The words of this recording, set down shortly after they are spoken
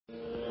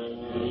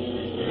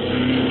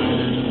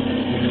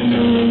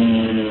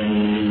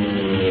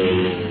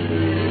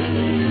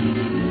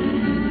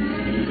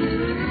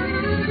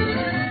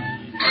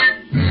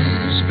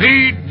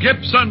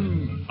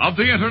of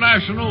the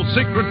International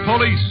Secret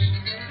Police.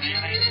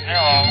 Ceiling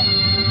zero.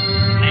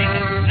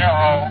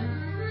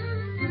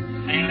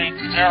 Ceiling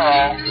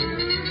zero.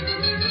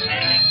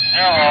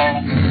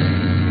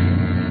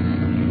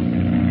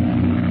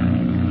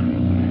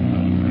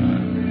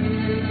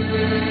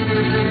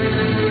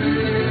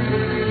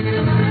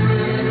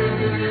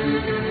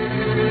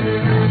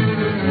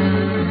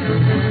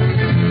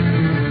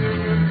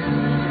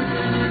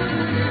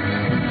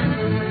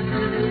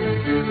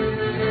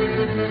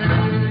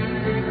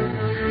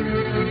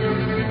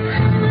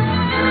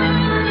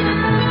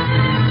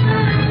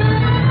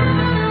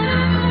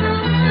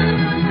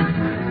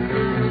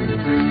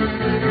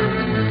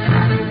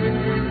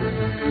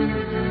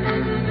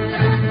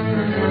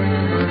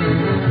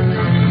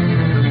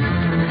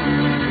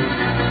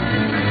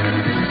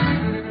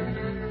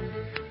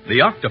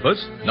 The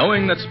Octopus,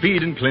 knowing that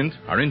Speed and Clint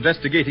are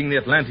investigating the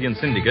Atlantean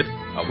Syndicate,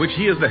 of which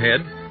he is the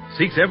head,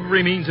 seeks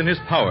every means in his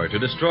power to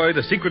destroy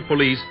the secret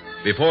police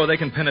before they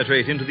can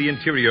penetrate into the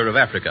interior of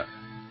Africa.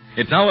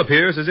 It now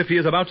appears as if he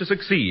is about to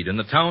succeed in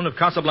the town of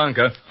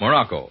Casablanca,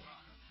 Morocco.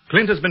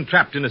 Clint has been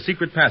trapped in a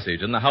secret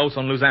passage in the house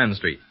on Luzanne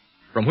Street,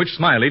 from which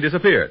Smiley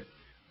disappeared.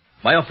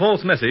 By a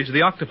false message,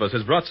 the Octopus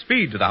has brought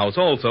Speed to the house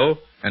also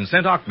and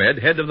sent Ahmed,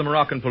 head of the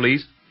Moroccan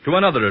police, to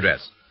another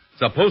address,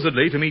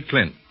 supposedly to meet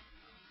Clint.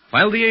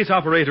 While the ace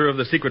operator of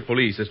the secret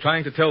police is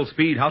trying to tell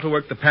Speed how to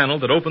work the panel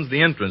that opens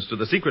the entrance to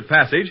the secret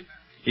passage,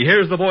 he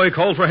hears the boy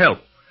call for help.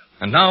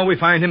 And now we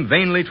find him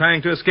vainly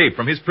trying to escape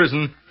from his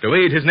prison to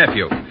aid his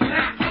nephew. Let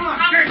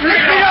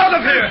me out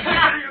of here!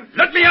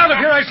 Let me out of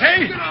here, I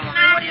say!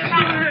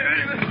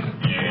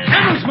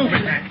 Panel's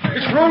moving.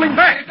 It's rolling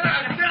back.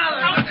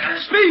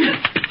 Speed!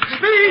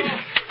 Speed!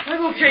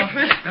 I'm okay,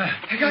 Clint.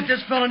 I got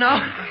this fella now.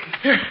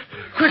 Here,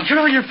 quick, turn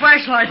on your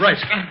flashlight. Right.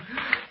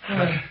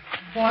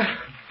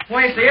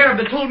 Why, it's the Arab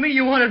that told me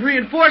you wanted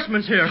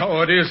reinforcements here.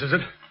 Oh, it is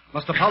it?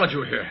 Must have followed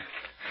you here.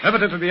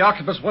 Evidently the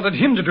Octopus wanted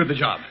him to do the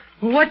job.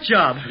 What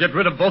job? Get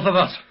rid of both of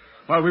us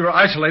while we were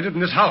isolated in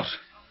this house.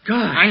 God.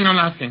 I know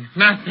nothing.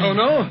 Nothing. Oh,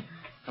 no?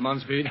 Come on,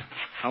 Speed.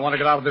 I want to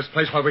get out of this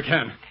place while we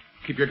can.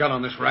 Keep your gun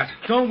on this rat.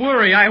 Don't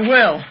worry, I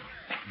will.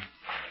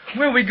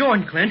 Where are we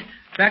going, Clint?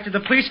 Back to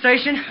the police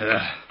station?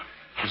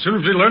 As soon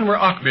as we learn where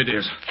Ahmed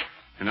is.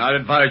 And I'd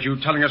advise you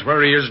telling us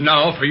where he is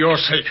now for your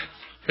sake.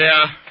 They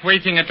are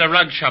waiting at the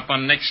rug shop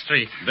on next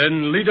street.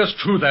 Then lead us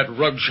to that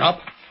rug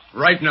shop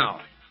right now.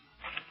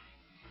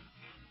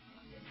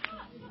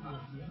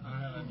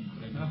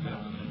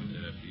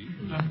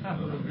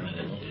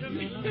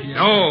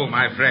 No,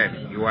 my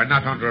friend. You are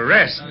not under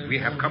arrest. We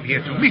have come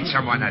here to meet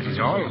someone, that is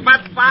all.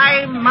 But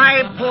why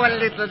my poor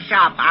little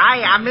shop?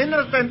 I am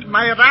innocent.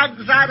 My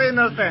rugs are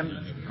innocent.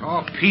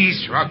 Oh,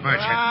 peace, rug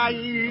merchant.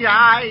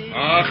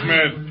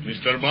 Ahmed,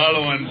 Mr.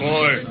 Barlow and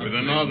boy, with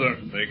another.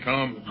 They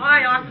come.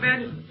 Hi,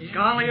 Ahmed.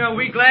 Golly, are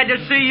we glad to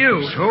see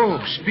you. So,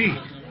 Speed.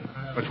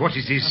 But what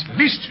is this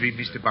mystery,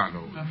 Mr.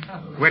 Barlow?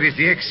 Where is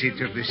the exit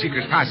of the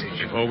secret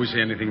passage? Before we say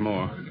anything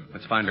more,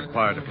 let's find a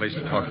quieter place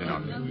to talk in.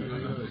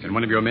 Can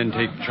one of your men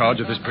take charge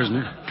of this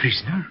prisoner?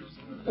 Prisoner?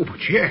 Oh, but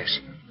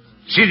yes.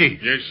 Sidi.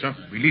 Yes, sir.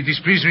 We leave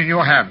this prisoner in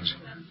your hands.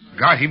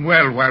 Guard him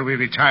well while we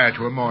retire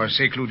to a more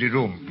secluded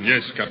room.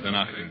 Yes, Captain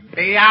Ahmed.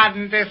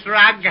 Beyond this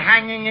rug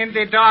hanging in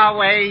the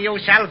doorway, you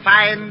shall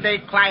find a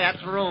quiet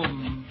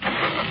room.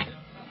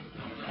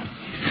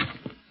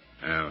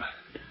 Well,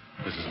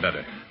 this is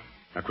better.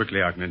 Now, quickly,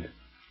 Ahmed,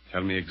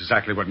 tell me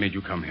exactly what made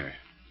you come here.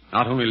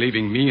 Not only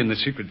leaving me in the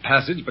secret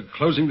passage, but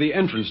closing the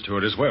entrance to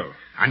it as well.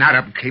 An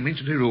Arab came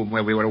into the room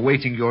where we were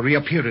awaiting your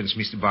reappearance,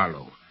 Mr.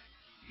 Barlow.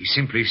 He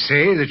simply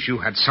said that you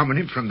had summoned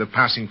him from the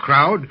passing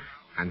crowd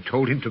and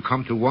told him to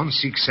come to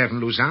 167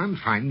 Luzanne,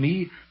 find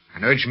me,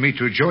 and urged me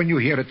to join you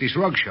here at this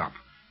rug shop.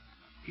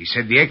 He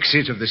said the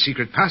exit of the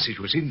secret passage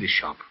was in this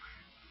shop.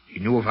 He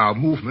knew of our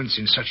movements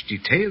in such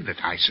detail that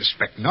I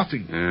suspect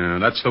nothing.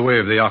 That's the way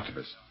of the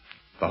Octopus.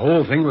 The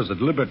whole thing was a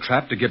deliberate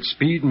trap to get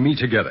Speed and me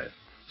together,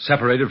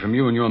 separated from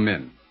you and your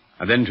men,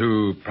 and then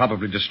to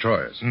probably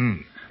destroy us.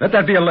 Let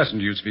that be a lesson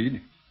to you,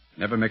 Speed.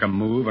 Never make a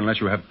move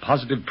unless you have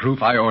positive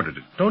proof I ordered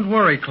it. Don't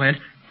worry, Clint.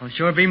 I'll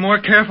sure be more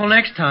careful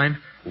next time.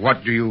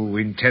 What do you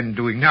intend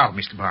doing now,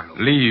 Mr. Barlow?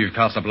 Leave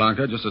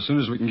Casablanca just as soon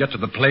as we can get to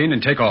the plane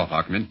and take off,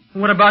 Ahmed.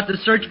 What about the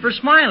search for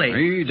Smiley?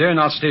 We dare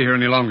not stay here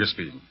any longer,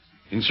 Speed.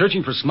 In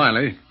searching for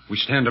Smiley, we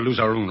stand to lose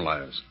our own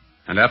lives.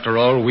 And after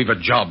all, we've a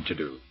job to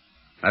do.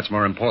 That's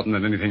more important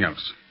than anything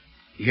else.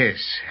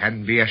 Yes,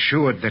 and be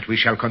assured that we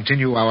shall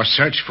continue our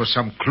search for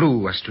some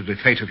clue as to the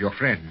fate of your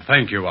friend.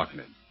 Thank you,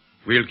 Ahmed.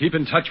 We'll keep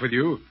in touch with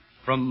you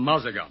from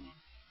Mazagan.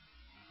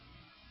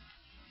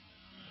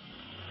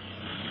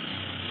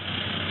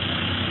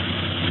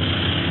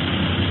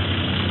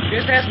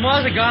 Guess that's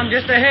Mazagan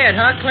just ahead,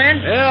 huh, Clint?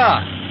 Yeah.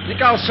 I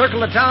think I'll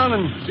circle the town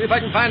and see if I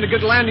can find a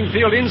good landing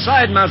field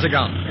inside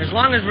Mazagan. As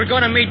long as we're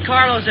going to meet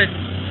Carlos at...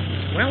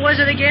 Where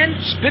was it again?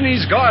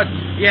 Spinney's Garden.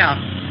 Yeah.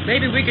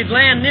 Maybe we could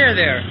land near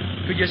there.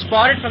 Could you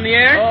spot it from the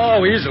air?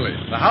 Oh, easily.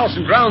 The house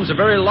and grounds are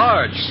very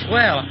large.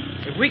 Well,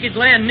 if we could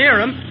land near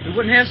them, we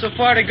wouldn't have so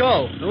far to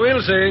go.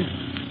 We'll see.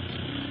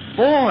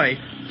 Boy,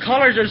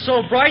 colors are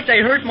so bright they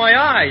hurt my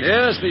eyes.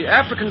 Yes, the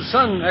African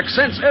sun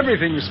accents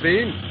everything,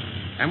 Speed.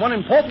 And one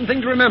important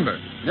thing to remember,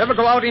 never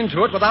go out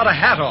into it without a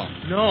hat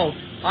on. No,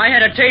 I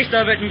had a taste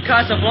of it in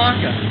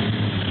Casablanca.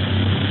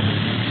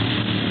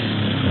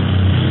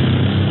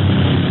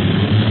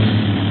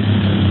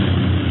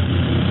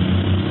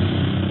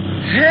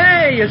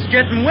 Hey, it's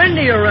getting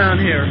windy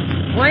around here.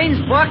 Plane's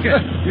bucket.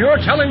 You're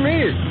telling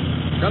me.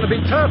 It's going to be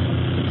tough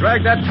to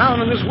drag that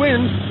town in this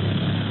wind.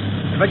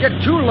 If I get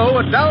too low,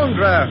 a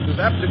downdraft is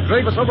apt to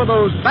drave us over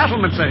those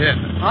battlements ahead.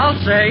 I'll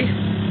say.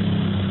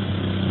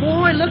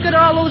 Boy, look at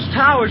all those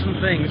towers and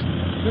things.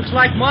 Looks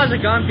like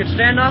Mazagan could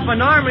stand off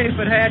an army if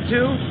it had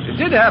to. It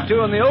did have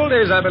to in the old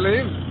days, I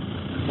believe.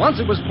 Once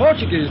it was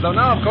Portuguese, though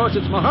now, of course,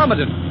 it's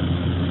Mohammedan.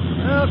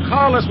 Well,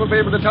 Carlos will be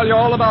able to tell you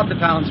all about the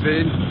town,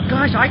 Speed.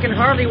 Gosh, I can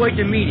hardly wait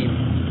to meet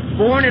him.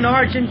 Born in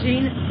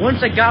Argentine, once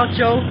a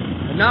gaucho,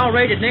 and now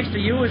rated next to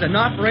you as an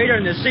operator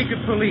in the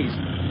secret police.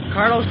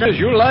 Carlos does...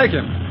 You like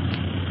him.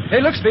 Hey,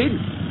 look, Speed.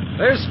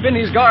 There's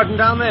Spinney's garden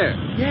down there.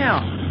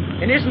 Yeah.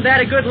 And isn't that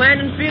a good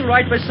landing field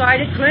right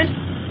beside it, Clint?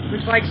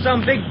 Looks like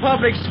some big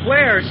public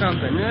square or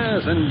something.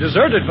 Yes, and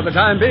deserted for the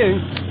time being.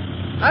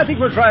 I think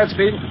we'll try it,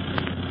 Speed.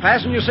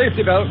 Fasten your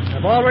safety belt.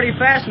 I've already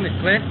fastened it,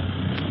 Clint.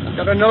 I've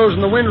got our nose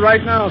in the wind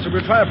right now, so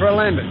we'll try for a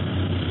landing.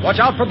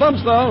 Watch out for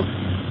bumps, though.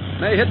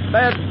 May hit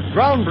bad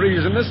ground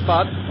breeze in this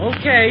spot.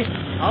 Okay.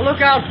 I'll look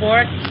out for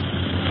it.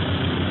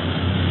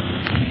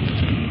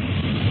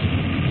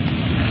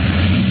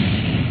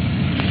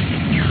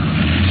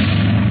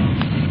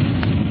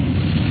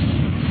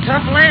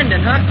 Tough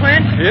landing, huh,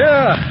 Clint?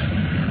 Yeah.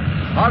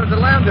 Harder to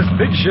land this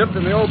big ship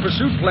than the old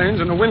pursuit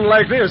planes in a wind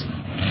like this.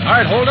 All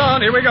right, hold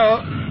on. Here we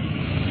go.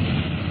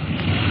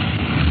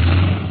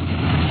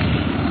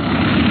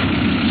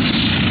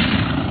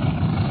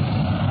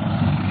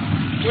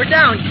 We're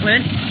down,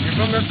 Clint. And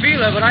from the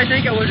feel of it, I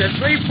think it was a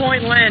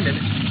 3-point landing.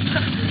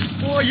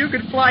 Boy, you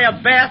could fly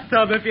a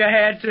bathtub if you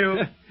had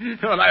to.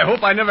 Well, I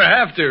hope I never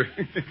have to.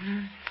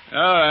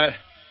 All right.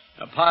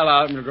 Now pile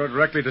out and we'll go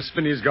directly to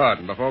Spinney's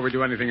garden before we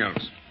do anything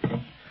else.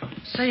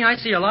 Say, I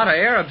see a lot of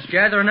Arabs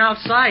gathering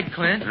outside,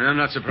 Clint. I'm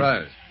not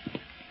surprised.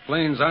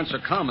 Planes aren't so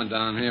common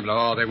down here,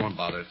 but, they won't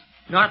bother us.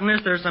 Not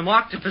unless there's some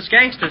octopus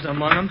gangsters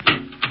among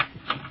them.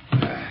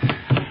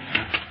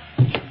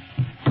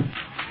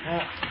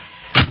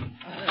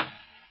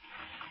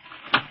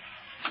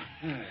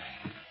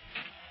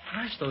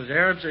 Gosh, those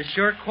Arabs are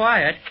sure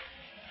quiet.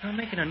 Not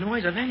making a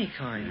noise of any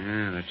kind.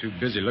 Yeah, they're too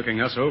busy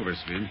looking us over,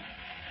 Speed.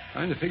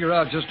 Trying to figure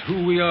out just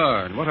who we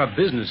are and what our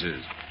business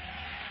is.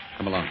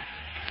 Come along.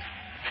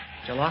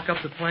 Did you lock up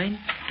the plane?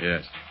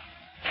 Yes.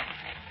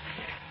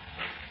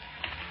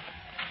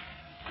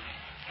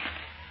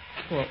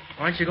 Well,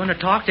 aren't you going to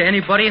talk to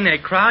anybody in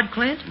that crowd,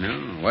 Clint?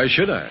 No, why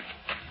should I?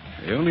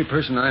 The only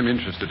person I'm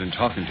interested in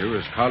talking to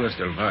is Carlos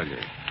Del Valle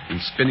in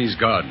Spinney's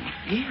garden.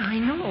 Yeah, I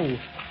know.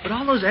 But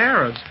all those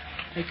Arabs,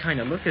 they kind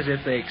of look as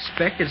if they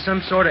expected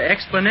some sort of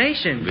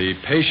explanation. The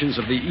patience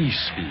of the East,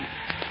 Speed.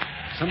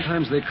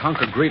 Sometimes they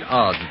conquer great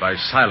odds by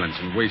silence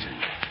and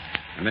waiting,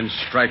 and then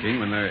striking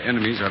when their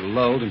enemies are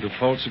lulled into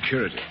false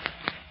security.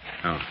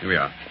 Oh, here we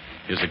are.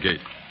 Here's the gate.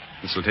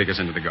 This will take us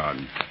into the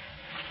garden.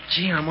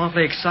 Gee, I'm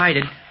awfully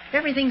excited.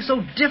 Everything's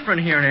so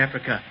different here in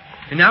Africa.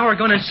 And now we're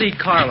going to see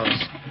Carlos.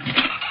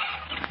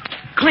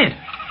 Clint,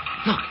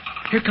 look,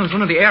 here comes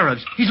one of the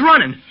Arabs. He's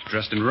running.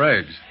 Dressed in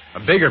rags. A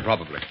beggar,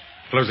 probably.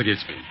 Close the gate,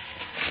 Speed.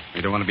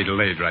 We don't want to be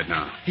delayed right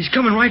now. He's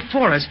coming right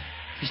for us.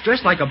 He's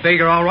dressed like a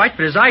beggar, all right,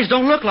 but his eyes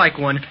don't look like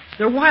one.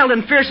 They're wild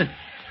and fierce.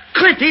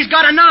 Clint, he's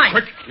got a knife.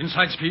 Quick,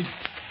 inside, Speed.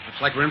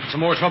 Looks like we're in for some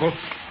more trouble.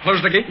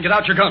 Close the gate and get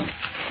out your gun.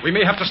 We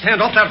may have to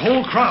stand off that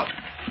whole crowd.